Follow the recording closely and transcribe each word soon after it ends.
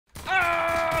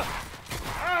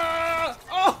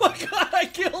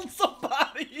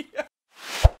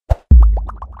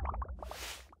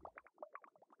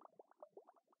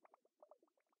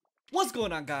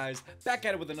going on, guys? Back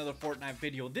at it with another Fortnite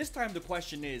video. This time the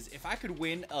question is, if I could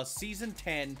win a Season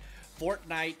 10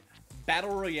 Fortnite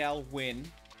Battle Royale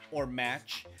win or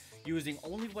match using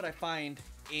only what I find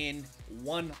in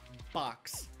one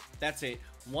box. That's it.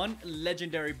 One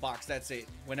legendary box, that's it.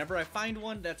 Whenever I find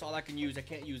one, that's all I can use. I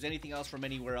can't use anything else from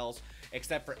anywhere else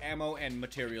except for ammo and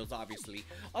materials, obviously.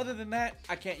 Other than that,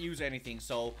 I can't use anything.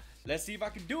 So let's see if I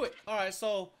can do it. Alright,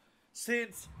 so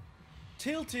since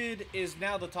Tilted is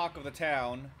now the talk of the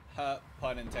town,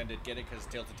 pun intended, get it, because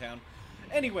Tilted Town.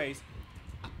 Anyways,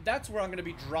 that's where I'm going to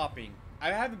be dropping. I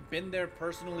haven't been there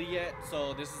personally yet,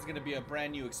 so this is going to be a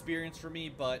brand new experience for me,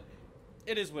 but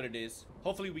it is what it is.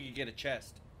 Hopefully we can get a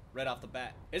chest right off the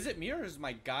bat. Is it me or is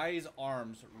my guy's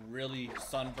arms really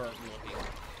sunburnt looking?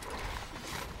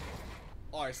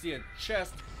 Oh, I see a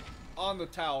chest on the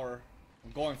tower.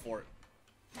 I'm going for it.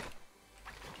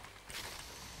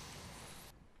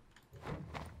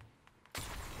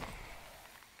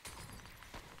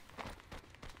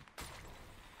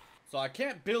 So I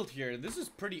can't build here. This is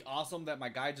pretty awesome that my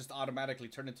guy just automatically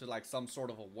turned into like some sort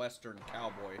of a western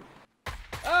cowboy.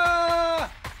 Ah!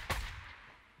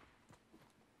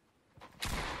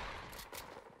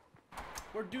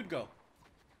 Where'd dude go?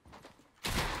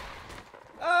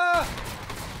 Ah!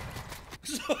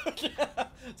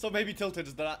 So maybe Tilted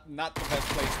is not the best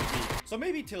place to be. So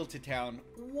maybe Tilted Town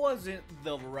wasn't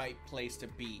the right place to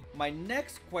be. My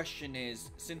next question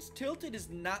is, since Tilted is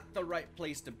not the right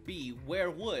place to be, where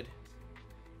would?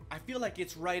 I feel like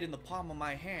it's right in the palm of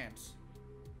my hands.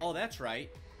 Oh, that's right.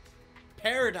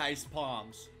 Paradise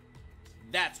Palms.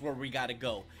 That's where we gotta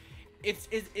go. It's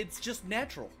just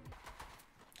natural.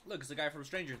 Look, it's the guy from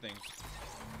Stranger Things.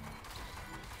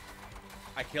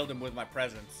 I killed him with my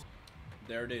presence.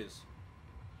 There it is.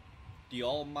 The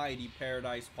almighty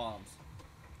Paradise Palms.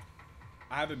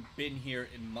 I haven't been here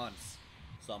in months,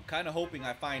 so I'm kind of hoping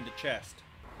I find a chest.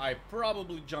 I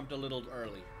probably jumped a little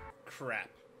early. Crap.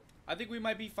 I think we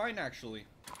might be fine, actually.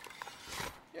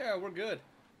 Yeah, we're good.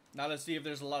 Now let's see if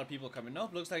there's a lot of people coming.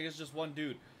 Nope, looks like it's just one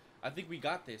dude. I think we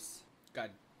got this. Got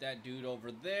that dude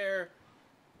over there.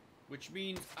 Which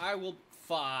means I will...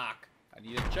 Fuck. I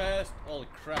need a chest. Holy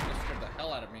crap, that scared the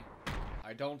hell out of me.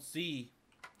 I don't see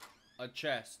a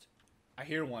chest. I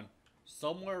hear one.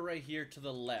 Somewhere right here to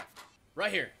the left.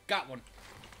 Right here. Got one.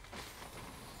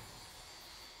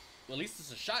 Well, at least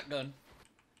it's a shotgun.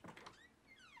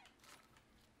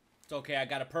 It's okay, I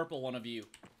got a purple one of you.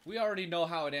 We already know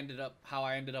how it ended up, how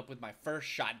I ended up with my first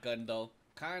shotgun, though.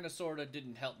 Kinda, sorta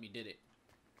didn't help me, did it?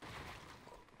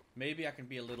 Maybe I can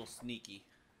be a little sneaky.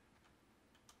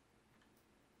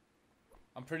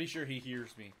 I'm pretty sure he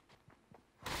hears me.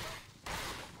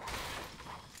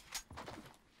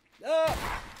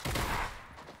 Ah!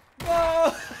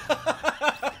 No!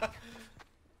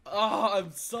 Oh,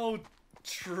 I'm so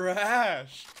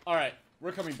trash. Alright,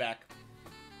 we're coming back.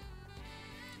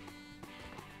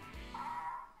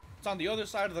 It's on the other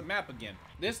side of the map again.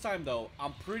 This time, though,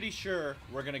 I'm pretty sure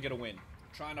we're gonna get a win.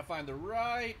 Trying to find the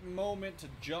right moment to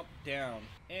jump down.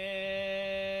 And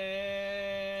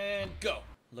go.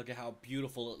 Look at how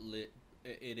beautiful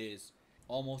it is.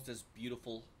 Almost as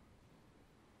beautiful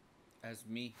as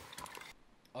me.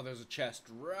 Oh, there's a chest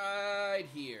right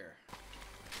here.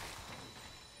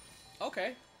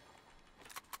 Okay.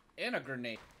 And a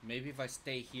grenade. Maybe if I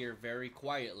stay here very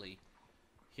quietly,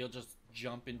 he'll just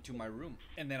jump into my room.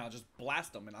 And then I'll just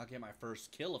blast him and I'll get my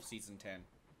first kill of Season 10.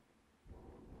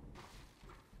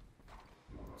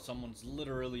 Someone's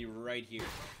literally right here.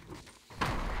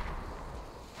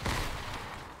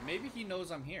 Maybe he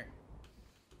knows I'm here.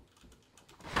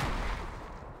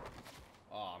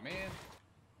 Aw, man.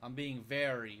 I'm being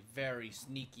very, very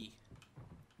sneaky.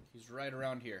 He's right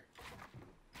around here.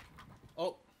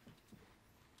 Oh.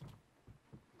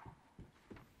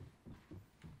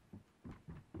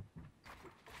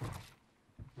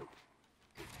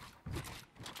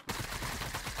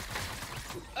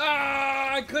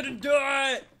 Ah, I couldn't do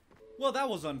it! Well, that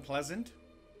was unpleasant.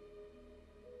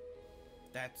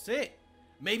 That's it.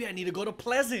 Maybe I need to go to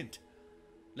Pleasant.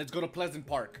 Let's go to Pleasant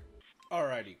Park.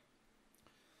 Alrighty.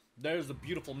 There's a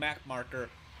beautiful map marker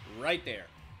right there.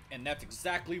 And that's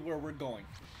exactly where we're going.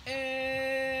 And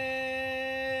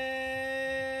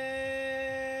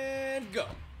go.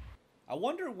 I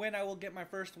wonder when I will get my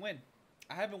first win.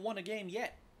 I haven't won a game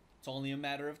yet. It's only a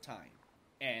matter of time.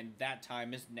 And that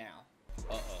time is now.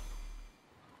 Uh-oh.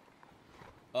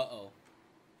 Uh-oh.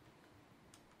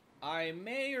 I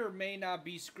may or may not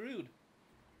be screwed.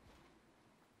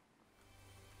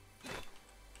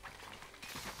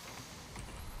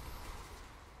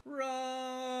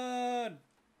 Run!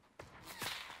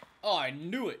 Oh, I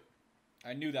knew it.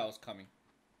 I knew that was coming.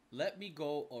 Let me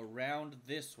go around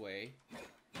this way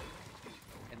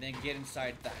and then get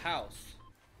inside the house.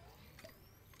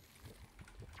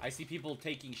 I see people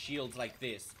taking shields like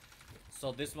this,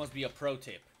 so this must be a pro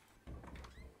tip.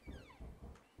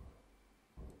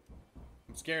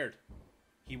 I'm scared.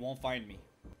 He won't find me.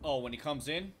 Oh, when he comes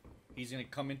in, he's gonna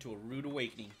come into a rude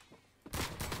awakening.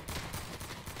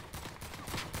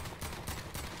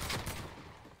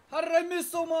 How did I miss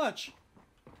so much?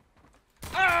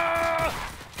 Ah!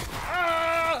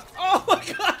 Ah! Oh my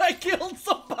god, I killed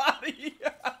somebody!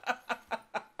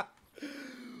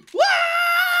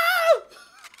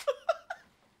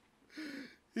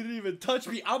 He didn't even touch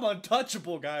me. I'm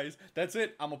untouchable, guys. That's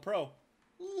it. I'm a pro.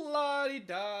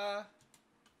 La-di-da.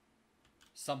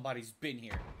 Somebody's been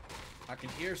here. I can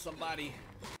hear somebody.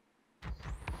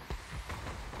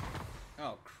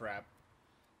 Oh, crap.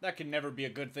 That can never be a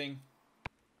good thing.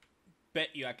 Bet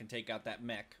you I can take out that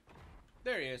mech.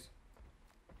 There he is.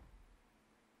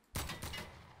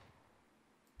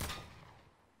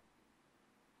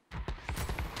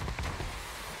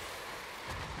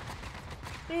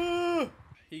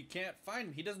 He can't find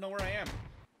me. He doesn't know where I am.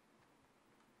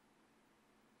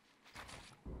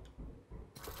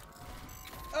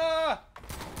 Ah!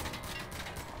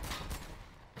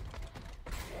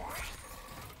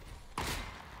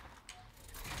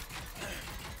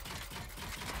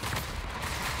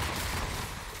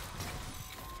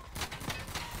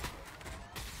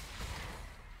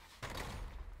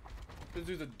 This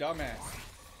dude's a dumbass.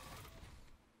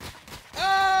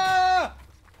 Ah!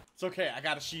 It's okay. I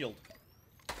got a shield.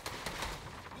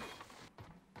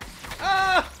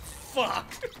 Ah!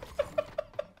 Fuck!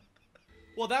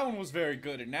 Well, that one was very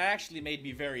good, and that actually made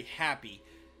me very happy.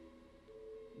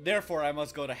 Therefore, I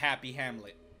must go to Happy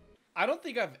Hamlet. I don't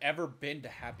think I've ever been to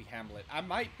Happy Hamlet. I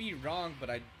might be wrong, but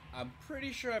I'm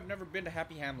pretty sure I've never been to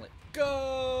Happy Hamlet. Go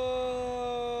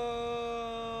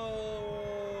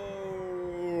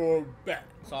back.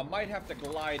 So I might have to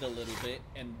glide a little bit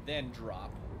and then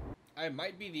drop. I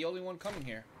might be the only one coming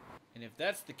here. And if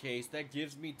that's the case, that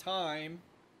gives me time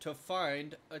to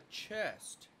find a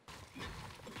chest.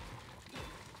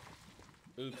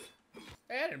 Oops.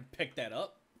 Hey, I didn't pick that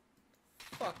up.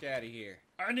 Fuck out of here.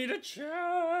 I need a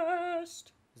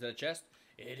chest. Is that a chest?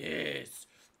 It is.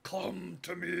 Come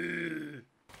to me.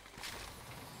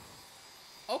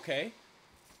 Okay.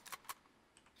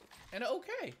 And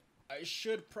okay. I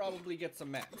should probably get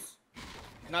some mats.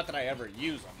 Not that I ever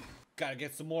use them. Gotta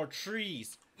get some more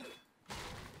trees.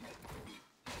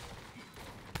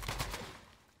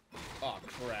 Oh,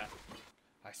 crap.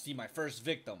 I see my first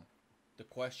victim. The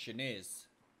question is,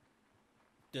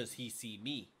 does he see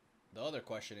me? The other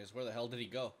question is, where the hell did he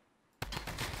go?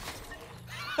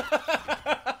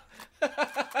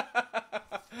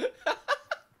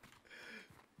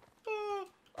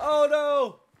 Oh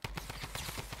no!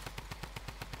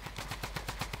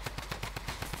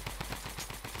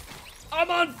 I'm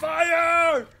on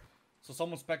fire! So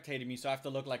someone's spectating me, so I have to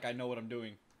look like I know what I'm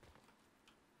doing.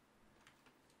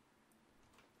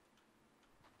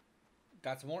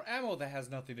 Got some more ammo that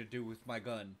has nothing to do with my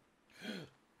gun.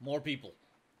 More people.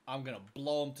 I'm gonna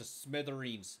blow them to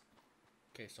smithereens.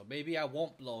 Okay, so maybe I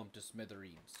won't blow them to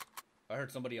smithereens. I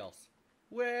heard somebody else.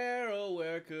 Where, oh,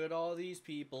 where could all these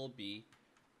people be?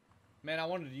 Man, I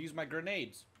wanted to use my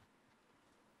grenades.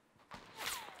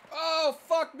 Oh,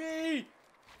 fuck me!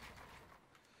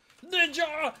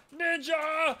 Ninja!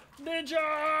 Ninja!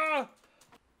 Ninja!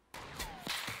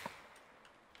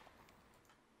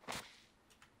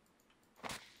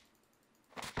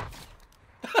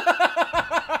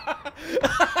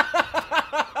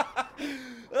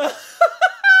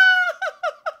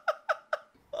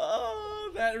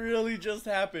 Oh, that really just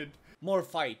happened. More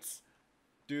fights.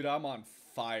 Dude, I'm on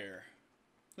fire.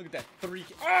 Look at that 3.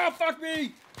 Ah, fuck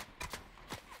me!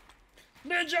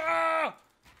 Ninja!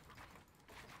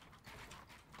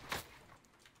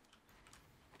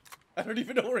 I don't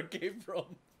even know where it came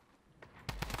from.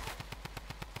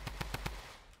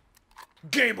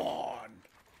 Game on!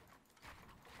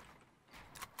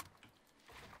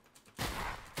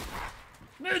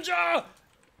 Ninja!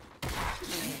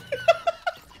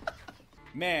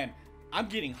 Man, I'm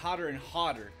getting hotter and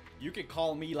hotter. You could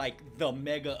call me like the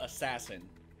Mega Assassin.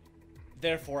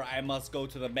 Therefore, I must go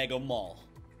to the Mega Mall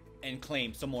and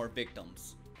claim some more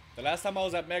victims. The last time I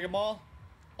was at Mega Mall,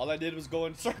 all I did was go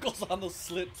in circles on the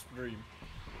slipstream.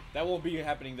 That won't be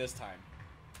happening this time,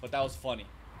 but that was funny.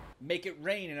 Make it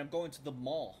rain and I'm going to the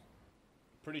mall.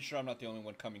 Pretty sure I'm not the only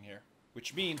one coming here,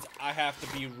 which means I have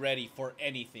to be ready for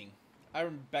anything. I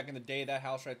remember back in the day, that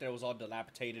house right there was all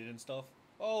dilapidated and stuff.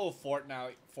 Oh,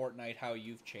 Fortnite, how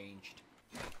you've changed.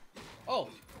 Oh,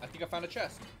 I think I found a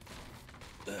chest.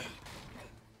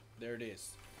 There it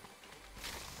is.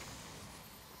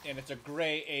 And it's a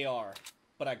gray AR,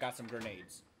 but I got some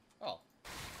grenades. Oh.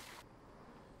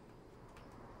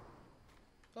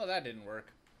 Oh, that didn't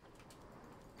work.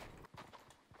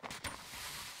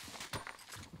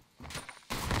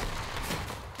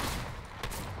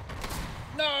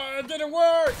 No, it didn't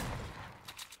work!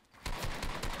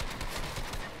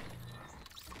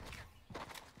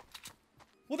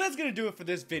 Well, that's gonna do it for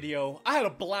this video. I had a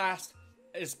blast,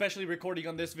 especially recording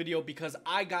on this video, because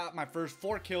I got my first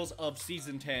 4 kills of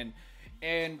Season 10.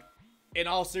 And in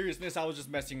all seriousness, I was just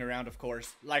messing around, of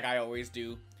course, like I always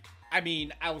do. I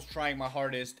mean, I was trying my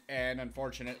hardest, and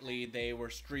unfortunately, they were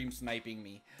stream sniping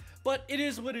me. But it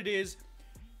is what it is.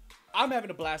 I'm having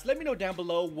a blast. Let me know down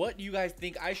below what you guys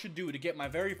think I should do to get my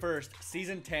very first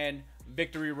Season 10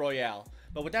 Victory Royale.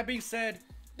 But with that being said,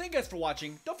 thank you guys for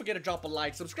watching. Don't forget to drop a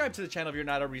like, subscribe to the channel if you're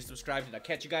not already subscribed, and I'll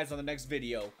catch you guys on the next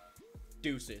video.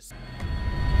 Deuces.